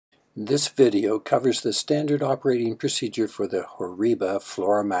This video covers the standard operating procedure for the Horiba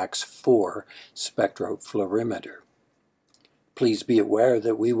Fluoromax Spectrofluorometer. Please be aware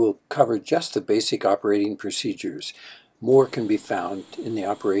that we will cover just the basic operating procedures. More can be found in the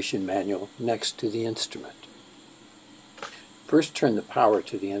operation manual next to the instrument. First, turn the power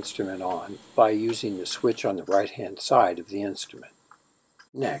to the instrument on by using the switch on the right-hand side of the instrument.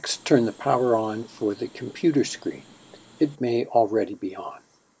 Next, turn the power on for the computer screen. It may already be on.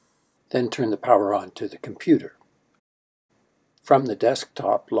 Then turn the power on to the computer. From the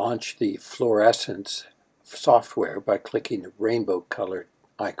desktop, launch the fluorescence software by clicking the rainbow-colored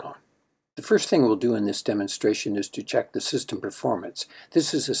icon. The first thing we'll do in this demonstration is to check the system performance.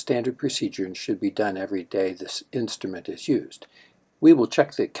 This is a standard procedure and should be done every day this instrument is used. We will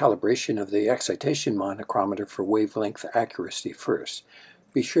check the calibration of the excitation monochromator for wavelength accuracy first.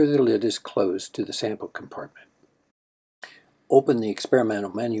 Be sure the lid is closed to the sample compartment. Open the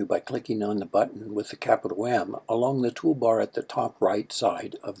experimental menu by clicking on the button with the capital M along the toolbar at the top right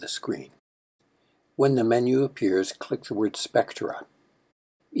side of the screen. When the menu appears, click the word Spectra.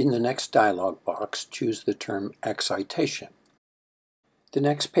 In the next dialog box, choose the term Excitation. The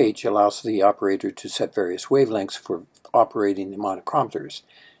next page allows the operator to set various wavelengths for operating the monochromators.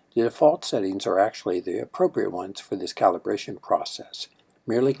 The default settings are actually the appropriate ones for this calibration process.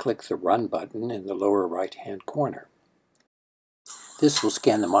 Merely click the Run button in the lower right-hand corner. This will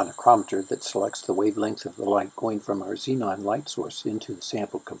scan the monochromator that selects the wavelength of the light going from our xenon light source into the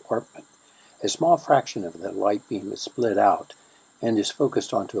sample compartment. A small fraction of the light beam is split out and is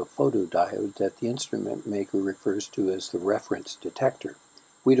focused onto a photodiode that the instrument maker refers to as the reference detector.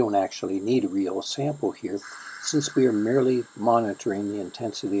 We don't actually need a real sample here since we are merely monitoring the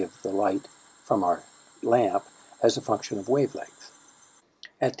intensity of the light from our lamp as a function of wavelength.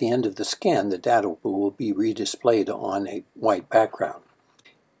 At the end of the scan, the data will be redisplayed on a white background.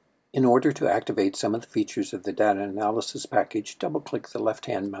 In order to activate some of the features of the data analysis package, double-click the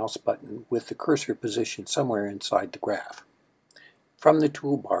left-hand mouse button with the cursor positioned somewhere inside the graph. From the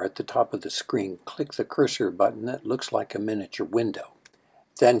toolbar at the top of the screen, click the cursor button that looks like a miniature window.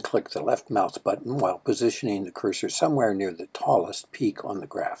 Then click the left mouse button while positioning the cursor somewhere near the tallest peak on the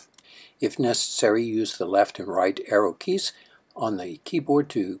graph. If necessary, use the left and right arrow keys on the keyboard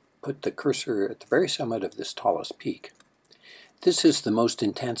to put the cursor at the very summit of this tallest peak. This is the most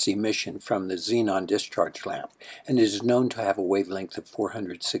intense emission from the xenon discharge lamp, and it is known to have a wavelength of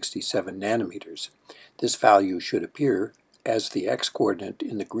 467 nanometers. This value should appear as the x-coordinate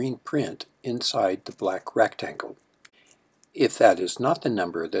in the green print inside the black rectangle. If that is not the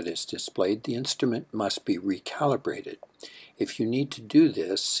number that is displayed, the instrument must be recalibrated. If you need to do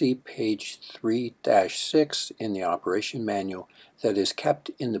this, see page 3-6 in the operation manual that is kept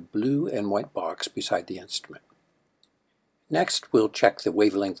in the blue and white box beside the instrument. Next, we'll check the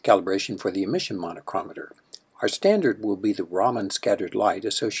wavelength calibration for the emission monochromator. Our standard will be the Raman scattered light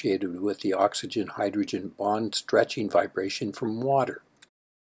associated with the oxygen-hydrogen bond stretching vibration from water.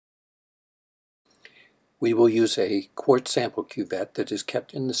 We will use a quartz sample cuvette that is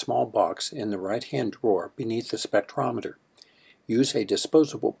kept in the small box in the right-hand drawer beneath the spectrometer. Use a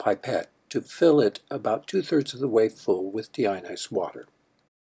disposable pipette to fill it about 2/3 of the way full with deionized water.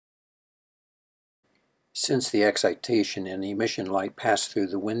 Since the excitation and emission light pass through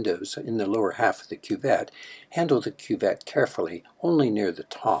the windows in the lower half of the cuvette, handle the cuvette carefully, only near the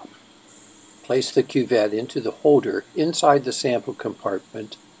top. Place the cuvette into the holder inside the sample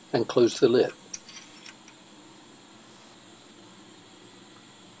compartment and close the lid.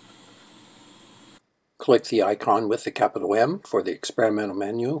 Click the icon with the capital M for the experimental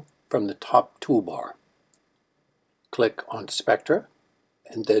menu from the top toolbar. Click on Spectra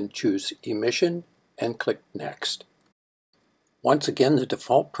and then choose Emission and click Next. Once again, the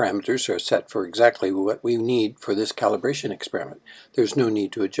default parameters are set for exactly what we need for this calibration experiment. There's no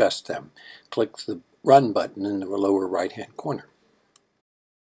need to adjust them. Click the Run button in the lower right-hand corner.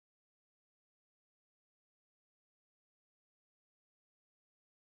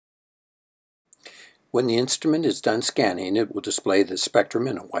 When the instrument is done scanning, it will display the spectrum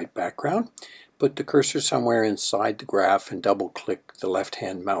in a white background. Put the cursor somewhere inside the graph and double-click the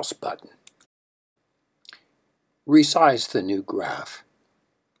left-hand mouse button. Resize the new graph.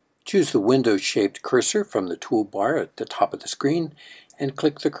 Choose the window-shaped cursor from the toolbar at the top of the screen and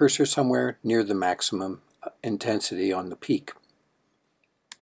click the cursor somewhere near the maximum intensity on the peak.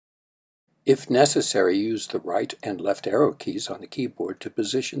 If necessary, use the right and left arrow keys on the keyboard to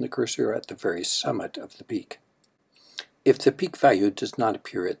position the cursor at the very summit of the peak. If the peak value does not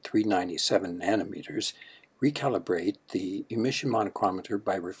appear at 397 nanometers, Recalibrate the emission monochromator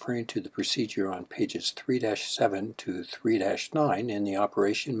by referring to the procedure on pages 3-7 to 3-9 in the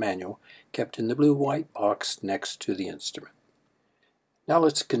operation manual kept in the blue-white box next to the instrument. Now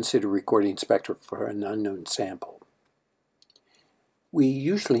let's consider recording spectra for an unknown sample. We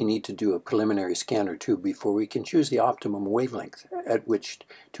usually need to do a preliminary scan or two before we can choose the optimum wavelength at which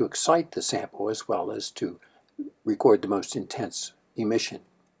to excite the sample as well as to record the most intense emission.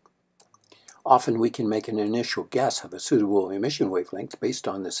 Often we can make an initial guess of a suitable emission wavelength based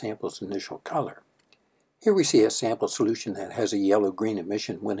on the sample's initial color. Here we see a sample solution that has a yellow-green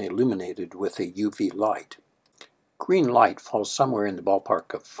emission when illuminated with a UV light. Green light falls somewhere in the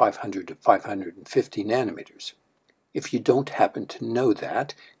ballpark of 500 to 550 nanometers. If you don't happen to know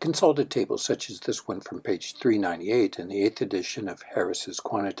that, consult a table such as this one from page 398 in the 8th edition of Harris's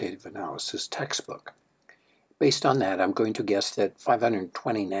Quantitative Analysis textbook. Based on that, I'm going to guess that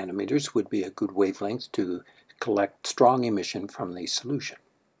 520 nanometers would be a good wavelength to collect strong emission from the solution.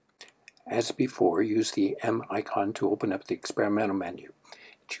 As before, use the M icon to open up the experimental menu.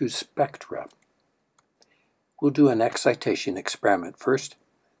 Choose Spectra. We'll do an excitation experiment first,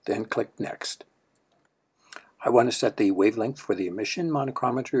 then click Next. I want to set the wavelength for the emission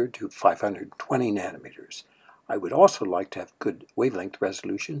monochromator to 520 nanometers. I would also like to have good wavelength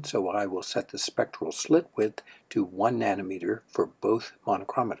resolution, so I will set the spectral slit width to 1 nanometer for both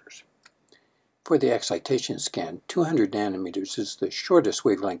monochromators. For the excitation scan, 200 nanometers is the shortest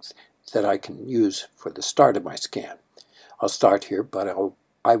wavelength that I can use for the start of my scan. I'll start here, but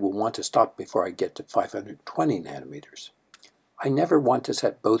I will want to stop before I get to 520 nanometers. I never want to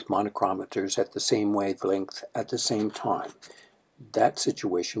set both monochromators at the same wavelength at the same time. That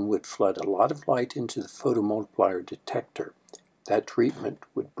situation would flood a lot of light into the photomultiplier detector. That treatment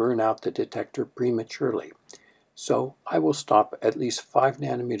would burn out the detector prematurely. So I will stop at least 5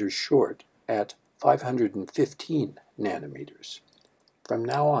 nanometers short at 515 nanometers. From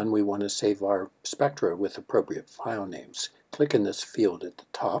now on, we want to save our spectra with appropriate file names. Click in this field at the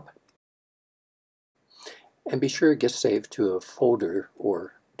top, and be sure it gets saved to a folder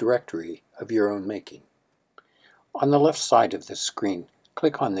or directory of your own making. On the left side of the screen,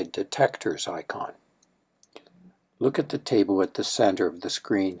 click on the detectors icon. Look at the table at the center of the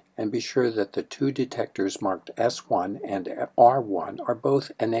screen and be sure that the two detectors marked S1 and R1 are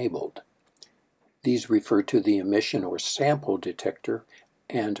both enabled. These refer to the emission or sample detector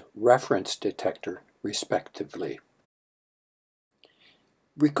and reference detector, respectively.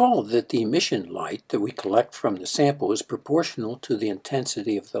 Recall that the emission light that we collect from the sample is proportional to the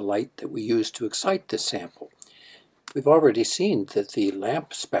intensity of the light that we use to excite the sample. We've already seen that the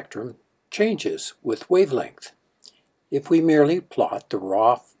lamp spectrum changes with wavelength. If we merely plot the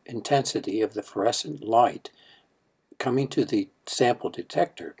raw intensity of the fluorescent light coming to the sample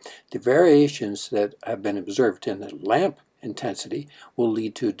detector, the variations that have been observed in the lamp intensity will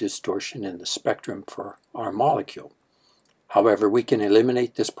lead to a distortion in the spectrum for our molecule. However, we can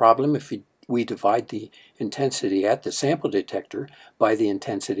eliminate this problem if we divide the intensity at the sample detector by the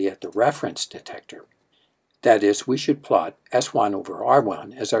intensity at the reference detector. That is, we should plot S1 over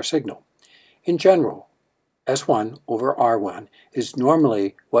R1 as our signal. In general, S1 over R1 is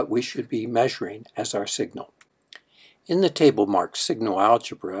normally what we should be measuring as our signal. In the table marked Signal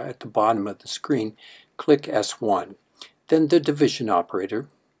Algebra at the bottom of the screen, click S1, then the division operator,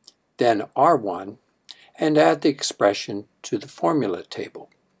 then R1, and add the expression to the formula table.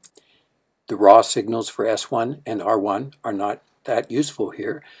 The raw signals for S1 and R1 are not that useful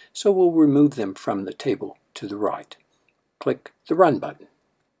here, so we'll remove them from the table to the right. Click the Run button.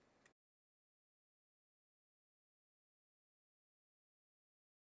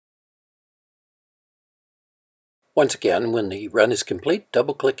 Once again, when the run is complete,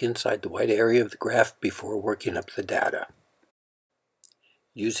 double-click inside the white area of the graph before working up the data.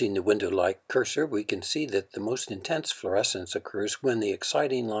 Using the window-like cursor, we can see that the most intense fluorescence occurs when the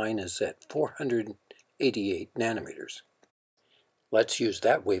exciting line is at 488 nanometers. Let's use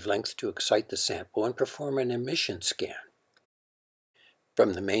that wavelength to excite the sample and perform an emission scan.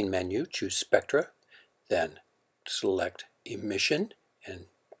 From the main menu, choose Spectra, then select Emission and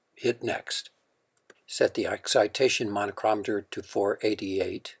hit Next. Set the excitation monochromator to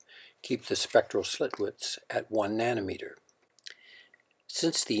 488. Keep the spectral slit widths at 1 nanometer.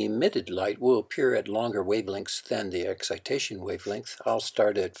 Since the emitted light will appear at longer wavelengths than the excitation wavelength, I'll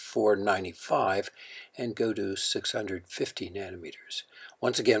start at 495 and go to 650 nanometers.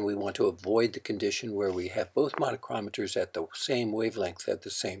 Once again, we want to avoid the condition where we have both monochromators at the same wavelength at the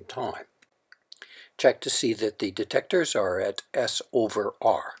same time. Check to see that the detectors are at S over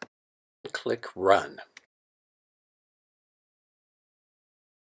R. Click Run.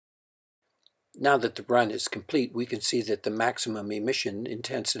 Now that the run is complete, we can see that the maximum emission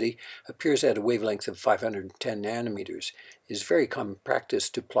intensity appears at a wavelength of 510 nanometers. It is very common practice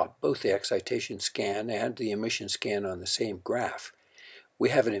to plot both the excitation scan and the emission scan on the same graph. We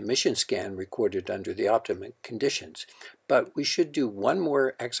have an emission scan recorded under the optimum conditions, but we should do one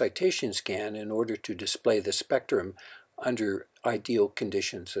more excitation scan in order to display the spectrum under ideal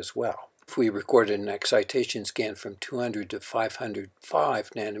conditions as well. If we recorded an excitation scan from 200 to 505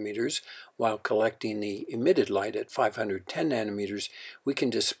 nanometers while collecting the emitted light at 510 nanometers, we can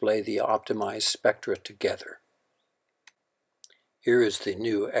display the optimized spectra together. Here is the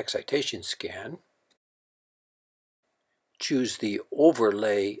new excitation scan. Choose the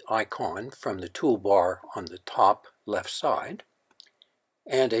overlay icon from the toolbar on the top left side,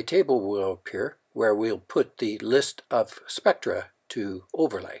 and a table will appear where we'll put the list of spectra to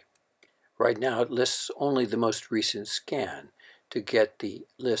overlay. Right now it lists only the most recent scan. To get the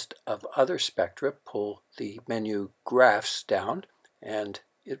list of other spectra, pull the menu Graphs down and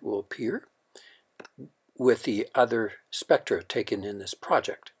it will appear with the other spectra taken in this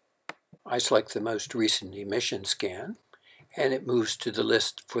project. I select the most recent emission scan and it moves to the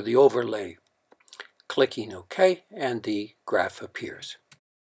list for the overlay. Clicking OK and the graph appears.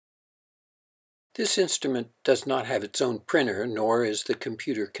 This instrument does not have its own printer, nor is the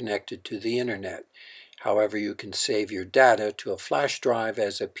computer connected to the internet. However, you can save your data to a flash drive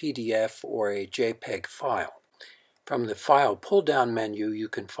as a PDF or a JPEG file. From the File pull-down menu, you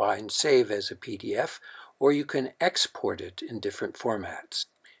can find Save as a PDF, or you can export it in different formats.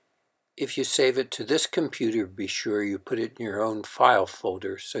 If you save it to this computer, be sure you put it in your own file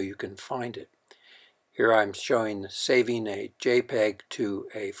folder so you can find it. Here I'm showing saving a JPEG to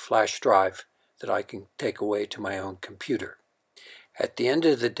a flash drive that I can take away to my own computer. At the end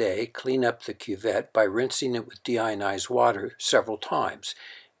of the day, clean up the cuvette by rinsing it with deionized water several times.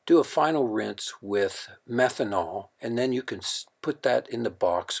 Do a final rinse with methanol, and then you can put that in the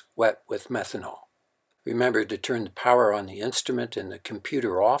box wet with methanol. Remember to turn the power on the instrument and the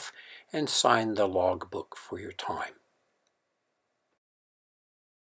computer off, and sign the logbook for your time.